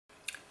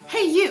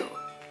Hey you!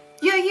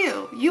 Yeah,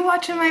 you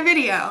watching my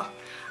video.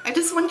 I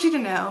just want you to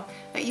know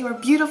that you are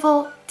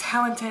beautiful,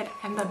 talented,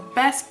 and the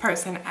best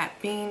person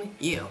at being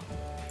you.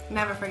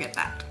 Never forget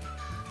that.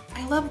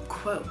 I love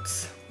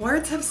quotes.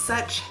 Words have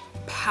such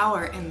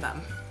power in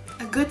them.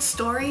 A good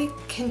story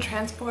can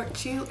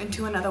transport you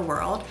into another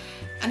world,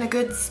 and a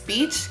good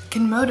speech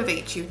can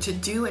motivate you to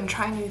do and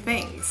try new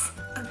things.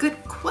 A good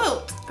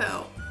quote,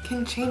 though,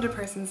 can change a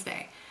person's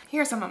day.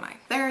 Here are some of mine.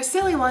 There are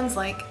silly ones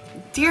like,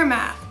 "Dear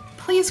Math,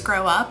 please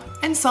grow up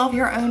and solve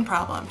your own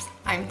problems.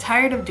 I'm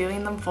tired of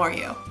doing them for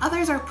you."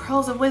 Others are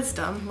pearls of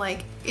wisdom,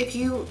 like, if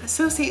you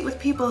associate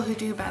with people who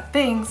do bad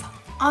things,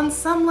 on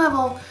some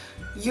level,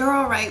 you're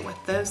alright with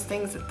those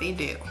things that they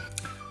do.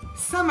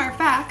 Some are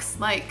facts,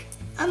 like,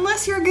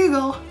 unless you're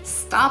Google,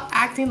 stop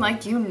acting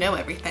like you know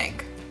everything.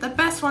 The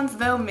best ones,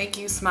 though, make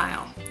you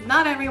smile.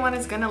 Not everyone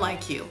is gonna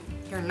like you.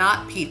 You're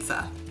not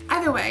pizza.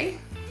 Either way,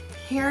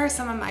 here are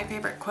some of my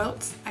favorite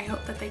quotes. I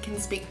hope that they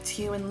can speak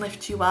to you and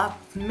lift you up,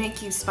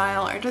 make you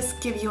smile, or just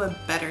give you a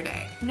better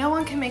day. No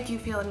one can make you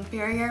feel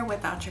inferior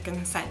without your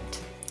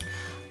consent.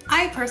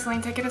 I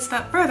personally take it a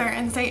step further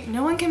and say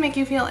no one can make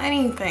you feel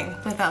anything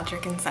without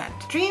your consent.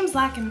 Dreams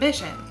lack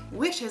ambition.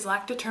 Wishes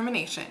lack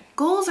determination.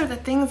 Goals are the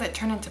things that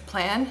turn into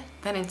plan,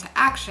 then into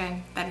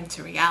action, then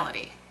into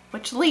reality,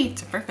 which lead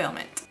to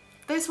fulfillment.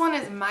 This one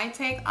is my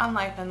take on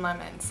life in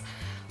lemons.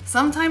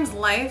 Sometimes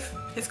life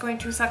is going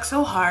to suck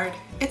so hard,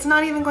 it's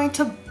not even going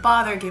to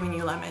bother giving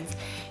you lemons.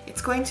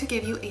 It's going to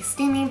give you a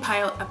steaming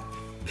pile of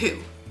poo.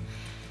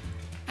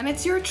 And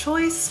it's your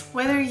choice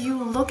whether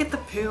you look at the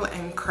poo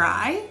and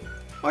cry,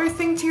 or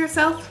think to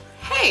yourself,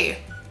 hey,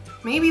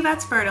 maybe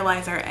that's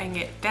fertilizer, and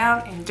get down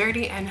and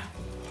dirty and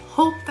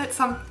hope that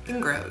something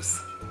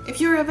grows.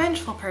 If you're a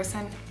vengeful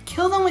person,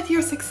 kill them with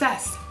your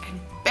success and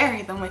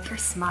bury them with your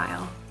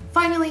smile.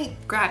 Finally,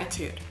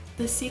 gratitude.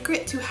 The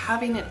secret to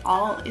having it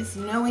all is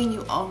knowing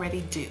you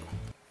already do.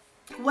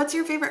 What's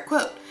your favorite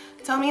quote?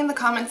 Tell me in the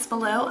comments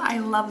below. I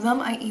love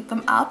them, I eat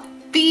them up.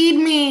 Feed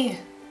me!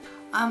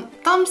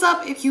 Thumbs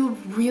up if you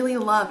really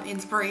love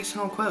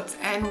inspirational quotes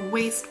and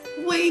waste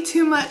way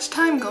too much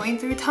time going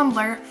through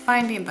Tumblr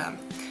finding them.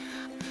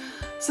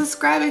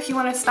 Subscribe if you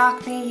want to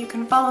stalk me. You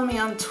can follow me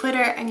on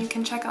Twitter and you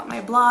can check out my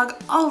blog.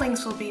 All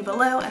links will be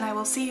below, and I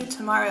will see you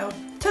tomorrow.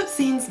 Top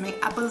scenes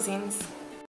make apple zines.